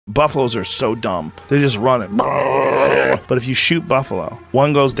Buffaloes are so dumb. They're just running. But if you shoot buffalo,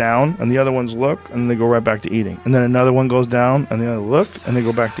 one goes down and the other ones look and they go right back to eating. And then another one goes down and the other looks and they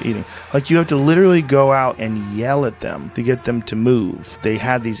go back to eating. Like, you have to literally go out and yell at them to get them to move. They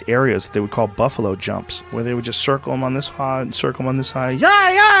had these areas that they would call buffalo jumps, where they would just circle them on this side and circle them on this side.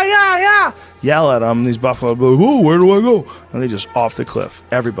 Yeah, yeah, yeah, yeah. Yell at them. These buffalo would be like, oh, where do I go? And they just off the cliff.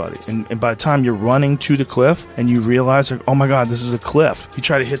 Everybody. And by the time you're running to the cliff and you realize, like, oh my God, this is a cliff. You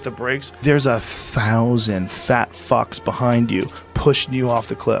try to hit the brakes. There's 1,000 fat fucks behind you pushing you off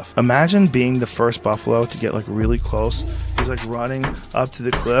the cliff. Imagine being the first buffalo to get like really close. He's like running up to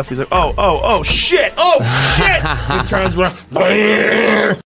the cliff. He's like, oh, shit. Oh, shit. He turns around.